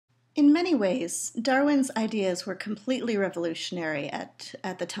In many ways, Darwin's ideas were completely revolutionary at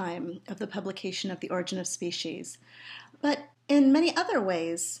the time of the publication of The Origin of Species. But in many other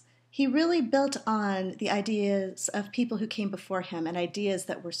ways, he really built on the ideas of people who came before him and ideas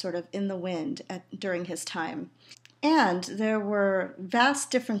that were sort of in the wind during his time. And there were vast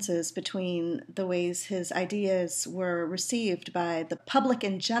differences between the ways his ideas were received by the public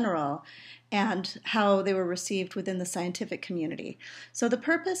in general and how they were received within the scientific community. So the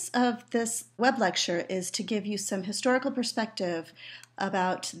purpose of this web lecture is to give you some historical perspective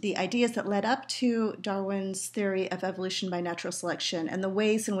about the ideas that led up to Darwin's theory of evolution by natural selection and the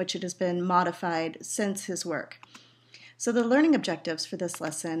ways in which it has been modified since his work. So the learning objectives for this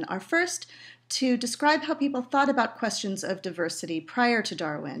lesson are first to describe how people thought about questions of diversity prior to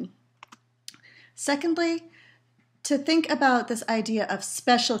Darwin. Secondly, to think about this idea of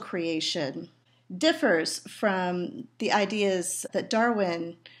special creation differs from the ideas that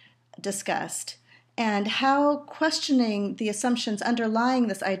Darwin discussed, and how questioning the assumptions underlying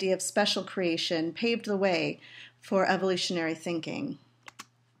this idea of special creation paved the way for evolutionary thinking.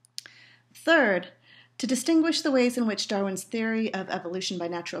 Third, to distinguish the ways in which Darwin's theory of evolution by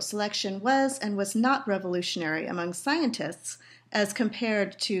natural selection was and was not revolutionary among scientists as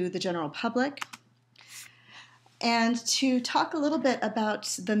compared to the general public, and to talk a little bit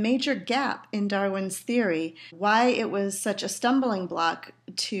about the major gap in Darwin's theory, why it was such a stumbling block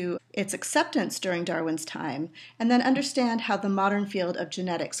to its acceptance during Darwin's time, and then understand how the modern field of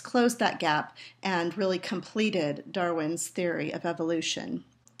genetics closed that gap and really completed Darwin's theory of evolution.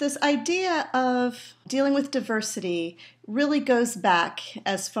 This idea of dealing with diversity really goes back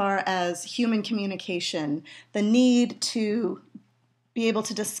as far as human communication, the need to be able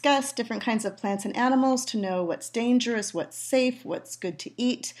to discuss different kinds of plants and animals, to know what's dangerous, what's safe, what's good to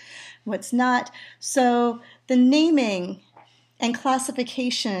eat, what's not. So the naming and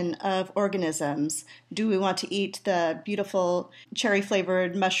classification of organisms. Do we want to eat the beautiful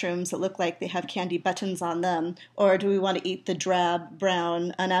cherry-flavored mushrooms that look like they have candy buttons on them, or do we want to eat the drab,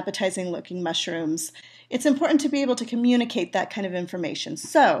 brown, unappetizing-looking mushrooms? It's important to be able to communicate that kind of information.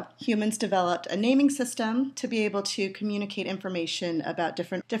 So humans developed a naming system to be able to communicate information about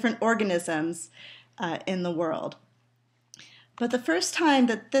different organisms in the world. But the first time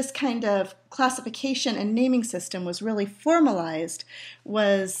that this kind of classification and naming system was really formalized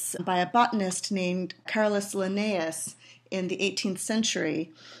was by a botanist named Carolus Linnaeus in the 18th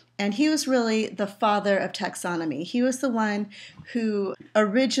century. And he was really the father of taxonomy. He was the one who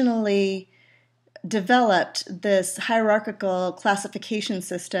originally developed this hierarchical classification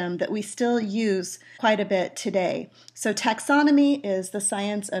system that we still use quite a bit today. So taxonomy is the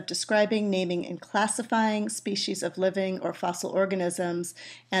science of describing, naming, and classifying species of living or fossil organisms.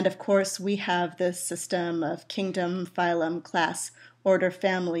 And of course, we have this system of kingdom, phylum, class, order,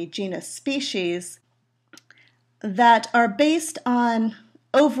 family, genus, species that are based on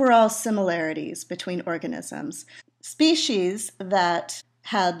overall similarities between organisms. Species that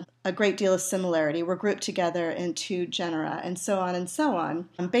had a great deal of similarity were grouped together into genera, and so on,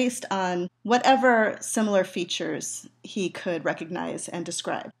 based on whatever similar features he could recognize and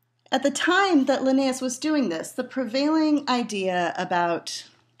describe. At the time that Linnaeus was doing this, the prevailing idea about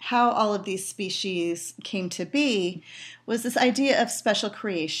how all of these species came to be was this idea of special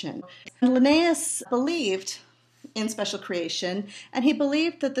creation. Linnaeus believed in special creation, and he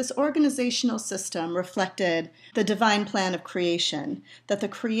believed that this organizational system reflected the divine plan of creation, that the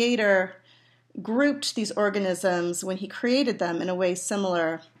Creator grouped these organisms when he created them in a way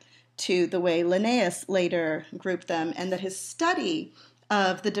similar to the way Linnaeus later grouped them, and that his study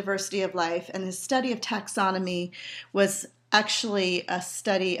of the diversity of life and his study of taxonomy was actually a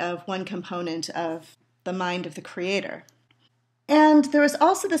study of one component of the mind of the Creator. And there was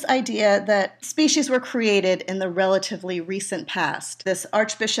also this idea that species were created in the relatively recent past. This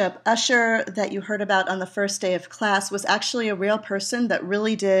Archbishop Usher that you heard about on the first day of class was actually a real person that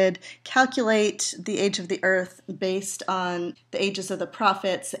really did calculate the age of the earth based on the ages of the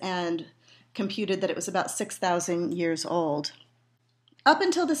prophets and computed that it was about 6,000 years old. Up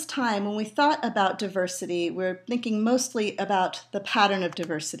until this time, when we thought about diversity, we were thinking mostly about the pattern of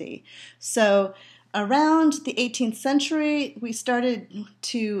diversity. So around the 18th century, we started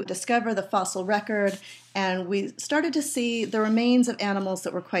to discover the fossil record, and we started to see the remains of animals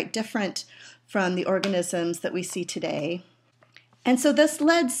that were quite different from the organisms that we see today. And so this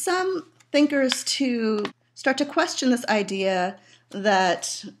led some thinkers to start to question this idea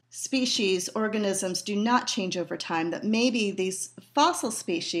that species, organisms, do not change over time, that maybe these fossil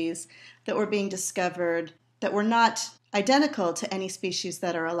species that were being discovered that were not identical to any species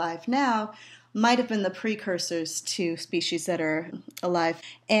that are alive now might have been the precursors to species that are alive.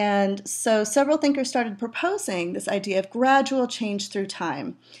 And so several thinkers started proposing this idea of gradual change through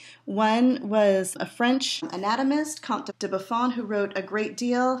time. One was a French anatomist, Comte de Buffon, who wrote a great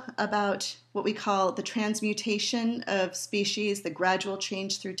deal about what we call the transmutation of species, the gradual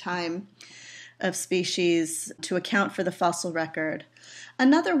change through time of species to account for the fossil record.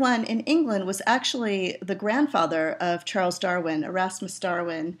 Another one in England was actually the grandfather of Charles Darwin, Erasmus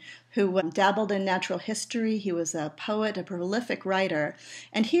Darwin, who dabbled in natural history. He was a poet, a prolific writer,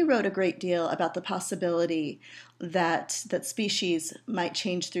 and he wrote a great deal about the possibility that species might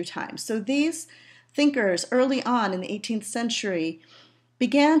change through time. So these thinkers early on in the 18th century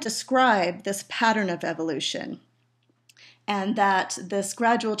began to describe this pattern of evolution, and that this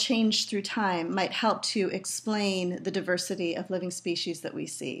gradual change through time might help to explain the diversity of living species that we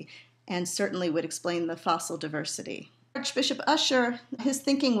see, and certainly would explain the fossil diversity. Archbishop Usher, his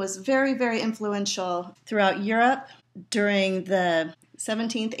thinking was very, very influential throughout Europe during the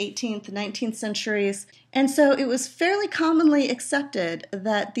 17th, 18th, 19th centuries, and so it was fairly commonly accepted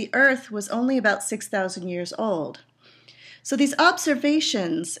that the Earth was only about 6,000 years old. So these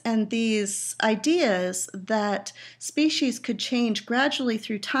observations and these ideas that species could change gradually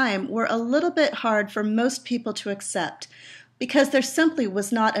through time were a little bit hard for most people to accept because there simply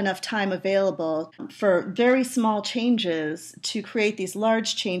was not enough time available for very small changes to create these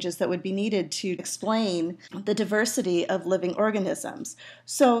large changes that would be needed to explain the diversity of living organisms.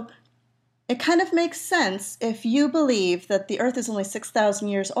 So it kind of makes sense if you believe that the Earth is only 6,000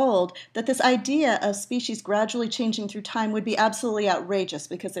 years old, that this idea of species gradually changing through time would be absolutely outrageous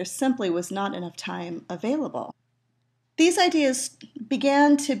because there simply was not enough time available. These ideas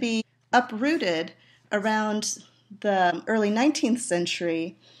began to be uprooted around the early 19th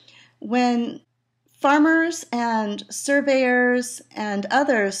century when farmers and surveyors and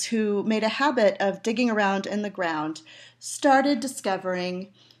others who made a habit of digging around in the ground started discovering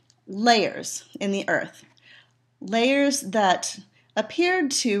layers in the earth, layers that appeared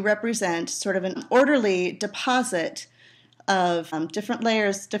to represent sort of an orderly deposit of different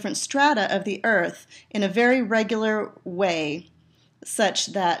layers, different strata of the earth in a very regular way, such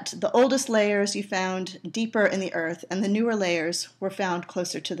that the oldest layers you found deeper in the earth and the newer layers were found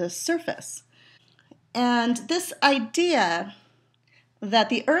closer to the surface. And this idea that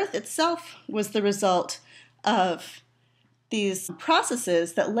the earth itself was the result of these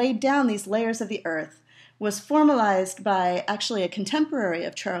processes that laid down these layers of the earth was formalized by actually a contemporary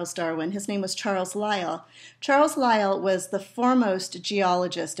of Charles Darwin. His name was Charles Lyell. Charles Lyell was the foremost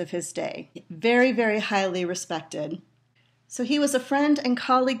geologist of his day, very, very highly respected. So he was a friend and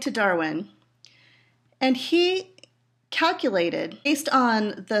colleague to Darwin, and he calculated, based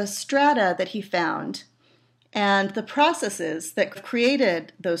on the strata that he found and the processes that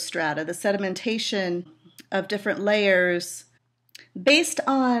created those strata, the sedimentation of different layers, based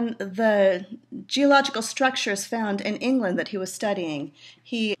on the geological structures found in England that he was studying,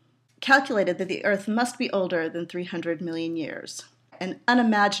 he calculated that the Earth must be older than 300 million years, an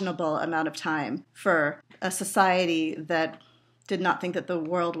unimaginable amount of time for a society that did not think that the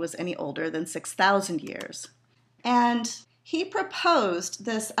world was any older than 6,000 years. And he proposed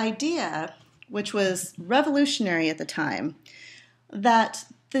this idea, which was revolutionary at the time, that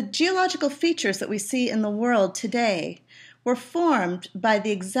the geological features that we see in the world today were formed by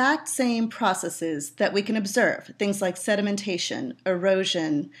the exact same processes that we can observe, things like sedimentation,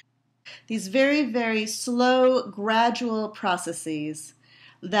 erosion, these very, very slow, gradual processes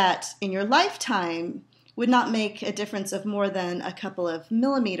that in your lifetime would not make a difference of more than a couple of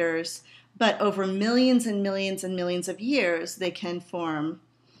millimeters, but over millions and millions and millions of years, they can form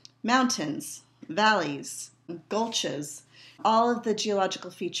mountains, valleys, gulches, all of the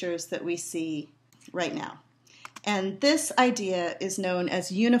geological features that we see right now. And this idea is known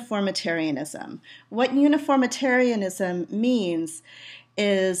as uniformitarianism. What uniformitarianism means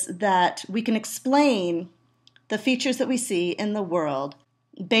is that we can explain the features that we see in the world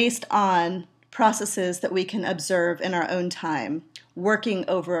based on processes that we can observe in our own time, working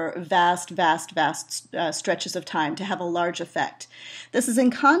over vast stretches of time to have a large effect. This is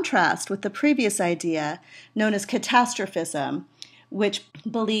in contrast with the previous idea known as catastrophism, which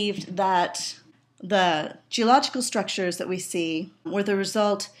believed that the geological structures that we see were the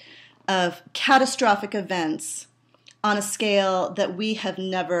result of catastrophic events on a scale that we have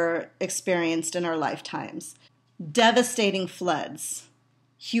never experienced in our lifetimes. Devastating floods,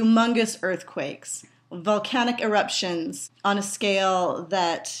 humongous earthquakes, volcanic eruptions on a scale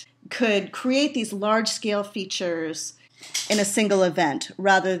that could create these large-scale features in a single event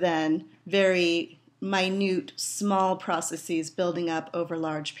rather than very minute, small processes building up over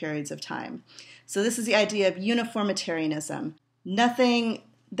large periods of time. So this is the idea of uniformitarianism. Nothing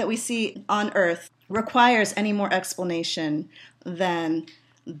that we see on Earth requires any more explanation than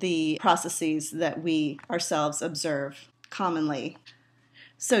the processes that we ourselves observe commonly.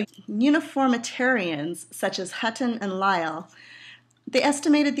 So uniformitarians, such as Hutton and Lyell, they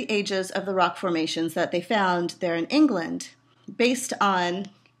estimated the ages of the rock formations that they found there in England based on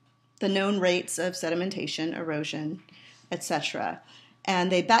the known rates of sedimentation, erosion, etc.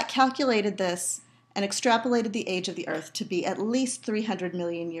 And they back calculated this and extrapolated the age of the Earth to be at least 300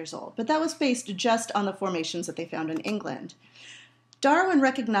 million years old. But that was based just on the formations that they found in England. Darwin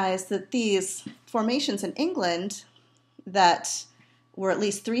recognized that these formations in England that were at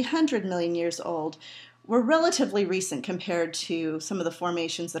least 300 million years old were relatively recent compared to some of the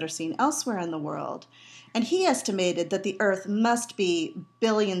formations that are seen elsewhere in the world. And he estimated that the Earth must be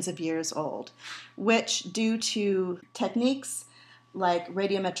billions of years old, which, due to techniques like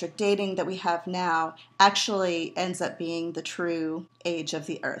radiometric dating that we have now, actually ends up being the true age of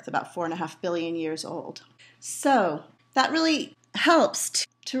the Earth, about 4.5 billion years old. So that really helps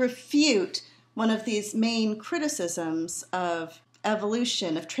to refute one of these main criticisms of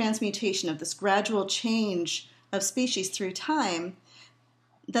evolution, of transmutation, of this gradual change of species through time,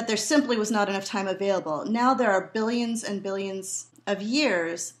 that there simply was not enough time available. Now there are billions and billions of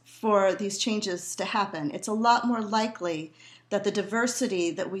years for these changes to happen. It's a lot more likely that the diversity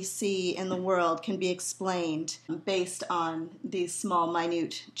that we see in the world can be explained based on these small,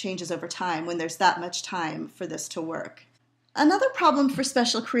 minute changes over time when there's that much time for this to work. Another problem for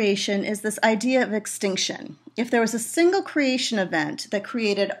special creation is this idea of extinction. If there was a single creation event that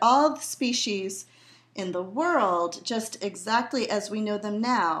created all the species in the world just exactly as we know them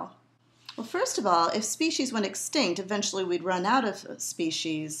now, well, first of all, if species went extinct, eventually we'd run out of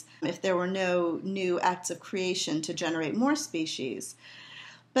species if there were no new acts of creation to generate more species.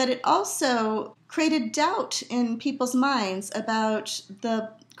 But it also created doubt in people's minds about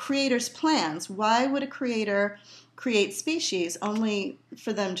the creator's plans. Why would a creator create species only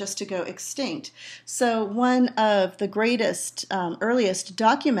for them just to go extinct? So one of the greatest, earliest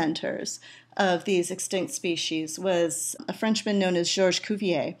documenters of these extinct species was a Frenchman known as Georges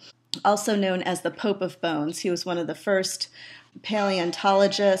Cuvier, also known as the Pope of Bones. He was one of the first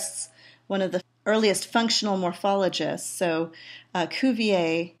paleontologists, one of the earliest functional morphologists. So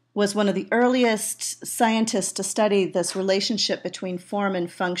Cuvier was one of the earliest scientists to study this relationship between form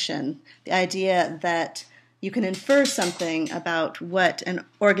and function, the idea that you can infer something about what an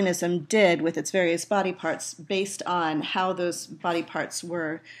organism did with its various body parts based on how those body parts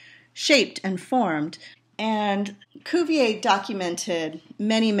were shaped and formed. And Cuvier documented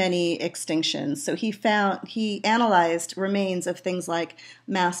many, many extinctions. So he analyzed remains of things like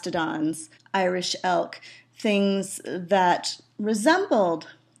mastodons, Irish elk, things that resembled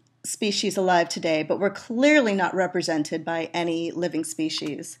species alive today, but were clearly not represented by any living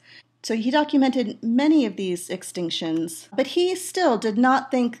species. So he documented many of these extinctions, but he still did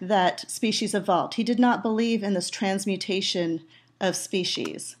not think that species evolved. He did not believe in this transmutation of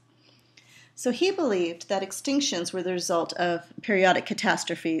species. So he believed that extinctions were the result of periodic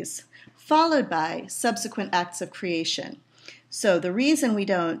catastrophes, followed by subsequent acts of creation. So the reason we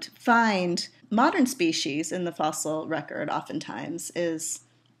don't find modern species in the fossil record oftentimes is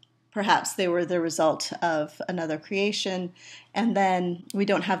perhaps they were the result of another creation, and then we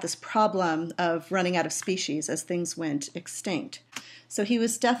don't have this problem of running out of species as things went extinct. So he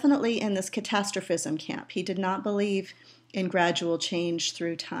was definitely in this catastrophism camp. He did not believe in gradual change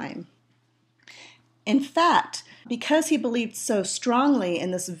through time. In fact, because he believed so strongly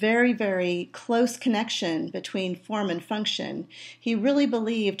in this very, very close connection between form and function, he really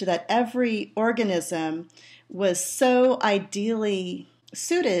believed that every organism was so ideally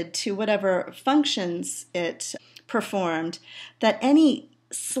suited to whatever functions it performed that any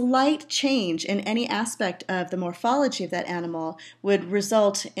slight change in any aspect of the morphology of that animal would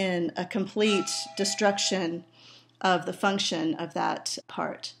result in a complete destruction of the function of that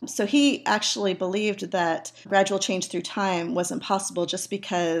part. So he actually believed that gradual change through time wasn't possible just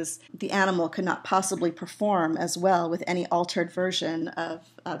because the animal could not possibly perform as well with any altered version of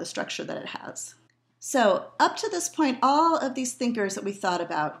the structure that it has. So up to this point, all of these thinkers that we thought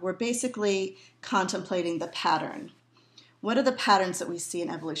about were basically contemplating the pattern. What are the patterns that we see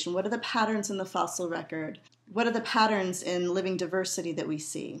in evolution? What are the patterns in the fossil record? What are the patterns in living diversity that we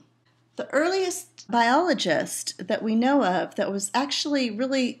see? The earliest biologist that we know of that was actually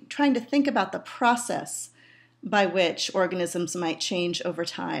really trying to think about the process by which organisms might change over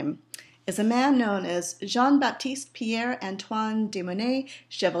time is a man known as Jean-Baptiste Pierre-Antoine de Monet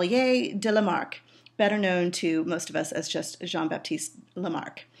Chevalier de Lamarck, better known to most of us as just Jean-Baptiste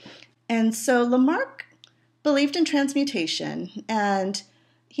Lamarck. And so Lamarck believed in transmutation, and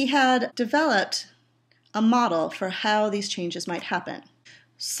he had developed a model for how these changes might happen.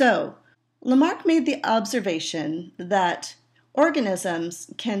 So Lamarck made the observation that organisms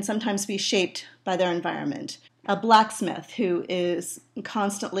can sometimes be shaped by their environment. A blacksmith who is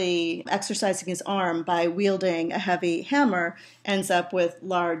constantly exercising his arm by wielding a heavy hammer ends up with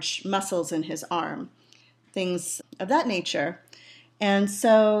large muscles in his arm, things of that nature. And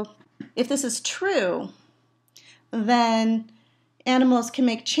so if this is true, then animals can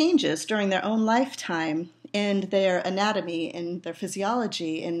make changes during their own lifetime in their anatomy, in their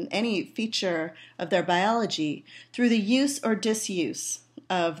physiology, in any feature of their biology through the use or disuse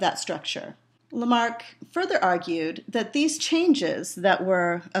of that structure. Lamarck further argued that these changes that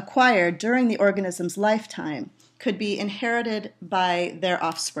were acquired during the organism's lifetime could be inherited by their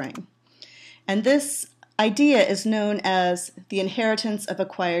offspring. And this idea is known as the inheritance of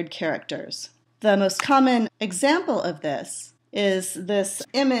acquired characters. The most common example of this is this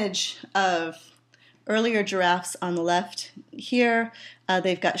image of earlier giraffes on the left here.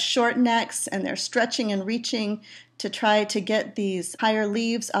 They've got short necks and they're stretching and reaching to try to get these higher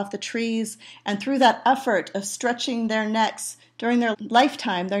leaves off the trees. And through that effort of stretching their necks during their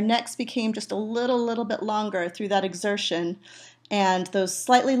lifetime, their necks became just a little bit longer through that exertion. And those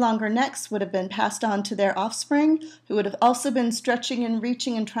slightly longer necks would have been passed on to their offspring, who would have also been stretching and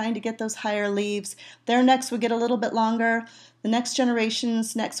reaching and trying to get those higher leaves. Their necks would get a little bit longer. The next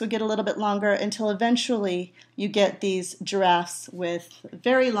generation's necks would get a little bit longer until eventually you get these giraffes with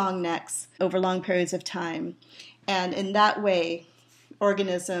very long necks over long periods of time. And in that way,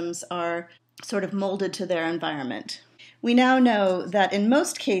 organisms are sort of molded to their environment. We now know that in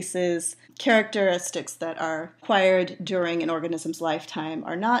most cases, characteristics that are acquired during an organism's lifetime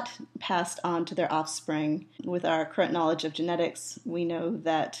are not passed on to their offspring. With our current knowledge of genetics, we know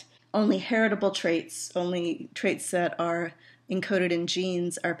that only heritable traits, only traits that are encoded in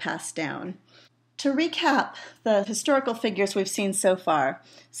genes, are passed down. To recap the historical figures we've seen so far,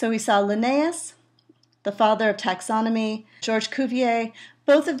 so we saw Linnaeus, the father of taxonomy, Georges Cuvier.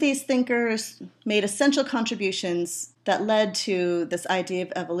 Both of these thinkers made essential contributions that led to this idea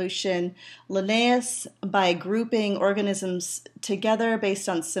of evolution. Linnaeus, by grouping organisms together based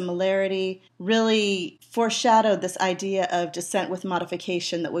on similarity, really foreshadowed this idea of descent with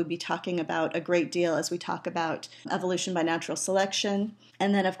modification that we'll be talking about a great deal as we talk about evolution by natural selection.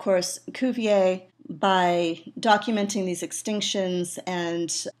 And then, of course, Cuvier, by documenting these extinctions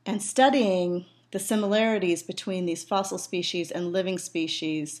and studying the similarities between these fossil species and living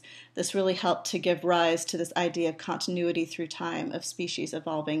species, this really helped to give rise to this idea of continuity through time of species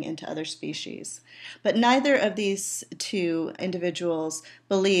evolving into other species. But neither of these two individuals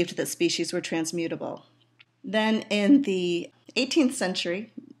believed that species were transmutable. Then in the 18th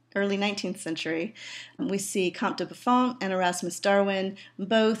century, early 19th century, we see Comte de Buffon and Erasmus Darwin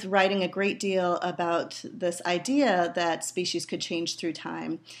both writing a great deal about this idea that species could change through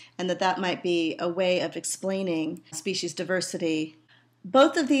time and that might be a way of explaining species diversity.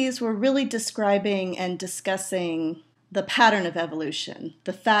 Both of these were really describing and discussing the pattern of evolution,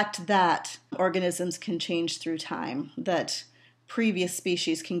 the fact that organisms can change through time, that previous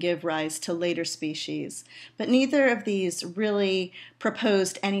species can give rise to later species. But neither of these really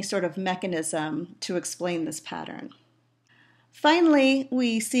proposed any sort of mechanism to explain this pattern. Finally,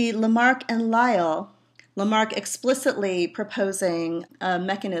 we see Lamarck and Lyell. Lamarck explicitly proposing a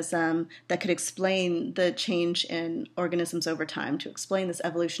mechanism that could explain the change in organisms over time, to explain this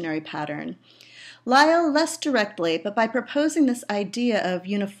evolutionary pattern. Lyell less directly, but by proposing this idea of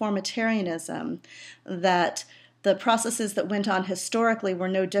uniformitarianism, that the processes that went on historically were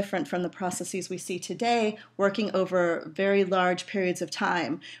no different from the processes we see today, working over very large periods of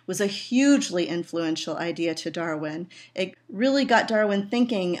time, was a hugely influential idea to Darwin. It really got Darwin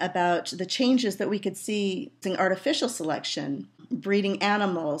thinking about the changes that we could see in artificial selection, breeding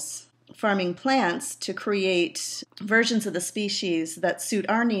animals, farming plants to create versions of the species that suit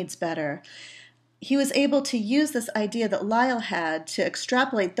our needs better. He was able to use this idea that Lyell had to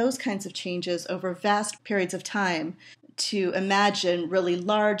extrapolate those kinds of changes over vast periods of time to imagine really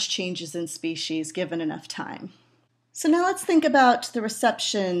large changes in species given enough time. So now let's think about the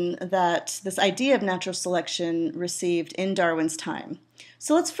reception that this idea of natural selection received in Darwin's time.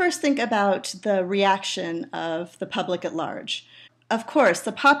 So let's first think about the reaction of the public at large. Of course,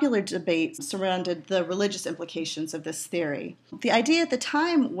 the popular debate surrounded the religious implications of this theory. The idea at the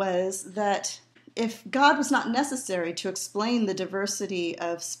time was that if God was not necessary to explain the diversity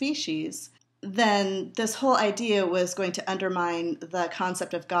of species, then this whole idea was going to undermine the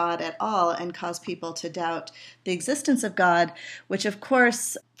concept of God at all and cause people to doubt the existence of God, which, of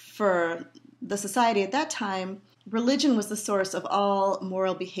course, for the society at that time, religion was the source of all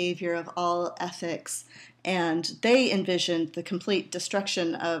moral behavior, of all ethics, and they envisioned the complete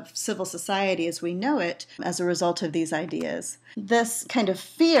destruction of civil society as we know it as a result of these ideas. This kind of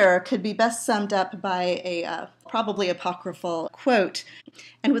fear could be best summed up by a probably apocryphal quote.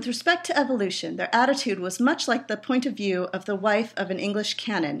 And with respect to evolution, their attitude was much like the point of view of the wife of an English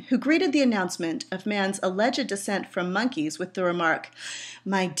canon who greeted the announcement of man's alleged descent from monkeys with the remark,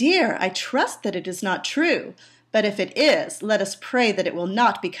 "My dear, I trust that it is not true. But if it is, let us pray that it will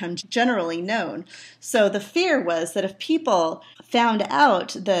not become generally known." So the fear was that if people found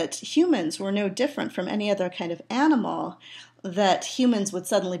out that humans were no different from any other kind of animal, that humans would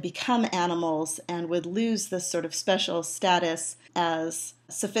suddenly become animals and would lose this sort of special status as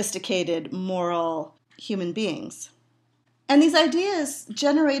sophisticated, moral human beings. And these ideas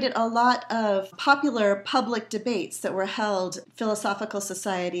generated a lot of popular public debates that were held in philosophical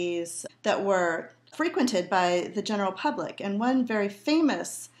societies that were frequented by the general public. And one very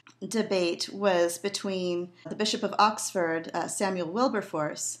famous debate was between the Bishop of Oxford, Samuel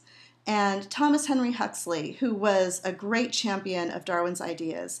Wilberforce, and Thomas Henry Huxley, who was a great champion of Darwin's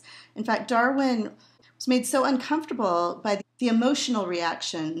ideas. In fact, Darwin was made so uncomfortable by the emotional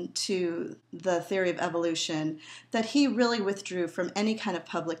reaction to the theory of evolution that he really withdrew from any kind of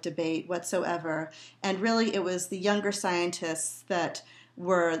public debate whatsoever. And really, it was the younger scientists that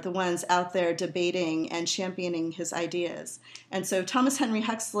were the ones out there debating and championing his ideas. And so Thomas Henry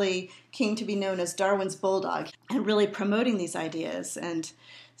Huxley came to be known as Darwin's bulldog and really promoting these ideas. And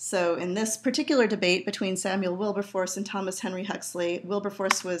so in this particular debate between Samuel Wilberforce and Thomas Henry Huxley,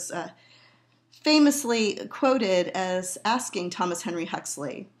 Wilberforce was famously quoted as asking Thomas Henry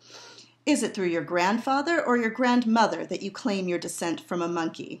Huxley, "Is it through your grandfather or your grandmother that you claim your descent from a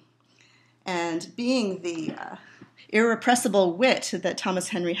monkey?" And being the irrepressible wit that Thomas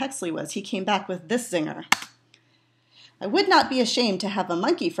Henry Huxley was, he came back with this zinger. "I would not be ashamed to have a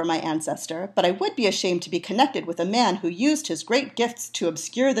monkey for my ancestor, but I would be ashamed to be connected with a man who used his great gifts to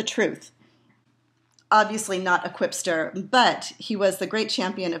obscure the truth." Obviously not a quipster, but he was the great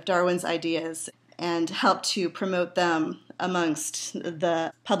champion of Darwin's ideas and helped to promote them amongst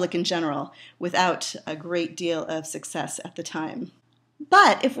the public in general without a great deal of success at the time.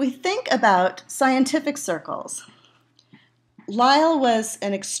 But if we think about scientific circles, Lyell was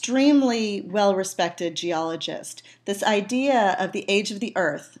an extremely well-respected geologist. This idea of the age of the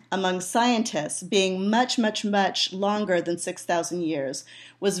Earth among scientists being much, much, much longer than 6,000 years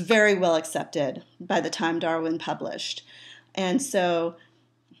was very well accepted by the time Darwin published. And so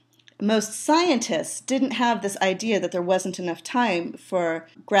most scientists didn't have this idea that there wasn't enough time for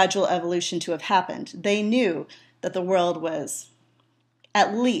gradual evolution to have happened. They knew that the world was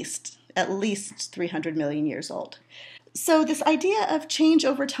at least 300 million years old. So this idea of change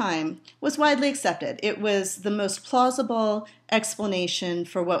over time was widely accepted. It was the most plausible explanation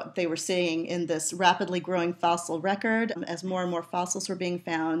for what they were seeing in this rapidly growing fossil record. As more and more fossils were being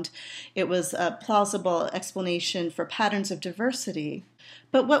found, it was a plausible explanation for patterns of diversity.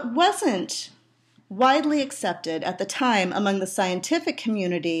 But what wasn't widely accepted at the time among the scientific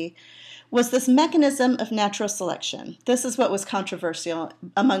community was this mechanism of natural selection. This is what was controversial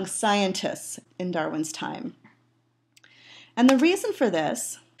among scientists in Darwin's time. And the reason for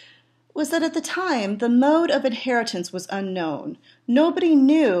this was that at the time, the mode of inheritance was unknown. Nobody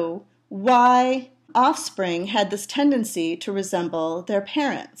knew why offspring had this tendency to resemble their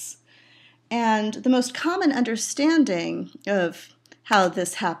parents. And the most common understanding of how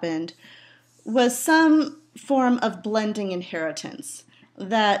this happened was some form of blending inheritance,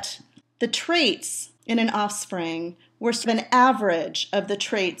 that the traits in an offspring were sort of an average of the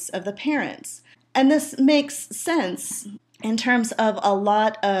traits of the parents. And this makes sense in terms of a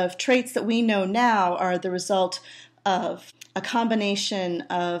lot of traits that we know now are the result of a combination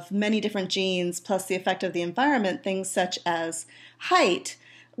of many different genes plus the effect of the environment, things such as height,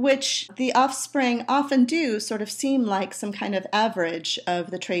 which the offspring often do sort of seem like some kind of average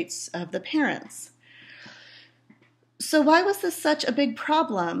of the traits of the parents. So why was this such a big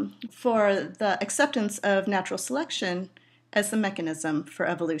problem for the acceptance of natural selection as the mechanism for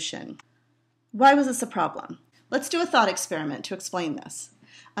evolution? Why was this a problem? Let's do a thought experiment to explain this.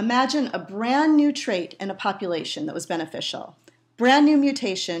 Imagine a brand new trait in a population that was beneficial. Brand new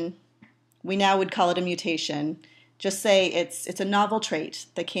mutation, we now would call it a mutation. Just say it's a novel trait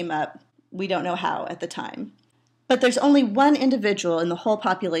that came up, we don't know how at the time. But there's only one individual in the whole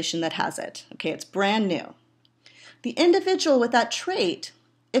population that has it. Okay, it's brand new. The individual with that trait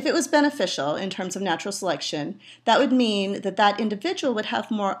if it was beneficial in terms of natural selection, that would mean that that individual would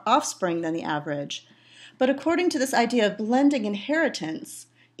have more offspring than the average. But according to this idea of blending inheritance,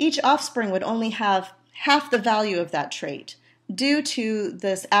 each offspring would only have half the value of that trait due to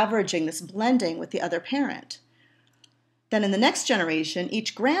this averaging, this blending with the other parent. Then in the next generation,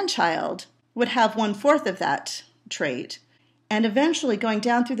 each grandchild would have 1/4 of that trait. And eventually, going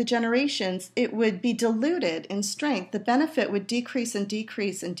down through the generations, it would be diluted in strength. The benefit would decrease and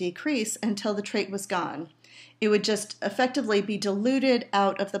decrease and decrease until the trait was gone. It would just effectively be diluted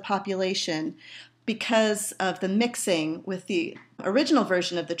out of the population because of the mixing with the original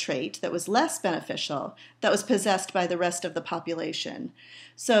version of the trait that was less beneficial, that was possessed by the rest of the population.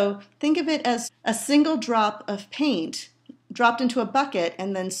 So think of it as a single drop of paint dropped into a bucket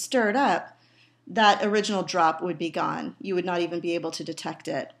and then stirred up. That original drop would be gone. You would not even be able to detect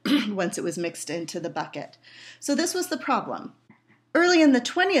it once it was mixed into the bucket. So this was the problem. Early in the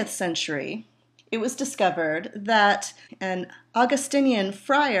 20th century, it was discovered that an Augustinian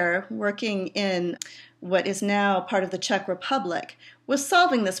friar working in what is now part of the Czech Republic was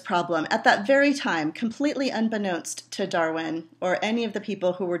solving this problem at that very time, completely unbeknownst to Darwin or any of the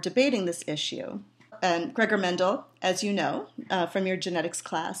people who were debating this issue. And Gregor Mendel, as you know from your genetics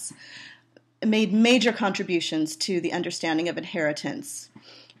class, made major contributions to the understanding of inheritance.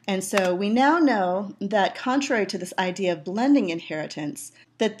 And so we now know that contrary to this idea of blending inheritance,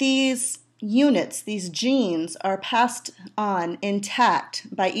 that these units, these genes, are passed on intact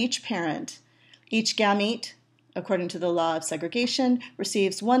by each parent. Each gamete, according to the law of segregation,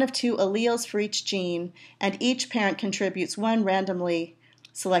 receives one of 2 alleles for each gene, and each parent contributes one randomly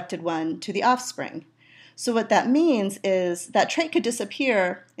selected one to the offspring. So what that means is that trait could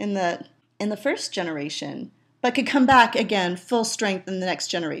disappear in the first generation, but could come back again full strength in the next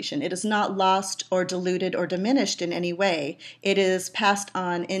generation. It is not lost or diluted or diminished in any way. It is passed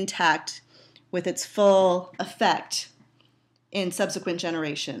on intact with its full effect in subsequent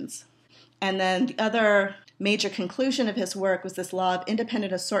generations. And then the other major conclusion of his work was this law of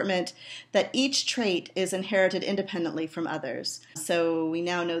independent assortment, that each trait is inherited independently from others. So we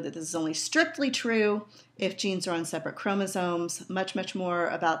now know that this is only strictly true if genes are on separate chromosomes. Much more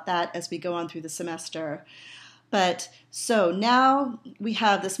about that as we go on through the semester. But so now we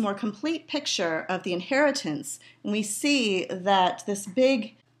have this more complete picture of the inheritance, and we see that this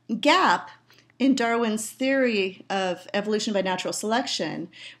big gap in Darwin's theory of evolution by natural selection,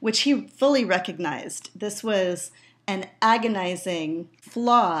 which he fully recognized. This was an agonizing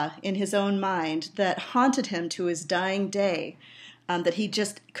flaw in his own mind that haunted him to his dying day, that he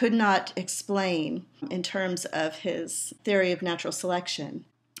just could not explain in terms of his theory of natural selection.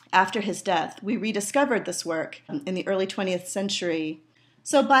 After his death, we rediscovered this work in the early 20th century.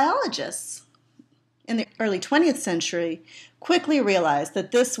 So biologists in the early 20th century quickly realized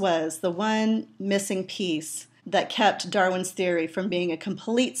that this was the one missing piece that kept Darwin's theory from being a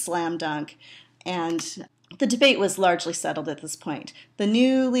complete slam dunk, and the debate was largely settled at this point. The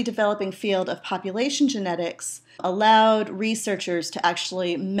newly developing field of population genetics allowed researchers to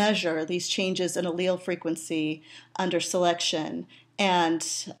actually measure these changes in allele frequency under selection,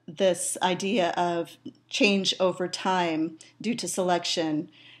 and this idea of change over time due to selection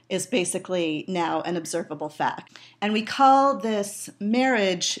is basically now an observable fact. And we call this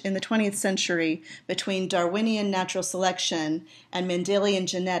marriage in the 20th century between Darwinian natural selection and Mendelian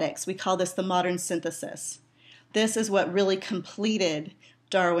genetics, we call this the modern synthesis. This is what really completed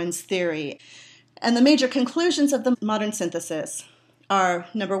Darwin's theory. And the major conclusions of the modern synthesis are,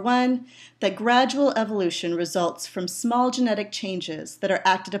 number 1, that gradual evolution results from small genetic changes that are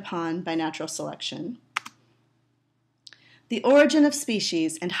acted upon by natural selection. The origin of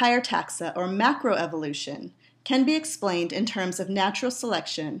species and higher taxa, or macroevolution, can be explained in terms of natural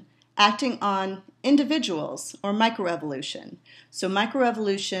selection acting on individuals, or microevolution. So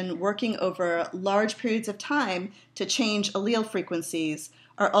microevolution working over large periods of time to change allele frequencies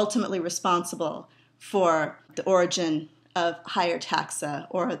are ultimately responsible for the origin of higher taxa,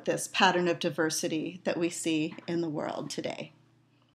 or this pattern of diversity that we see in the world today.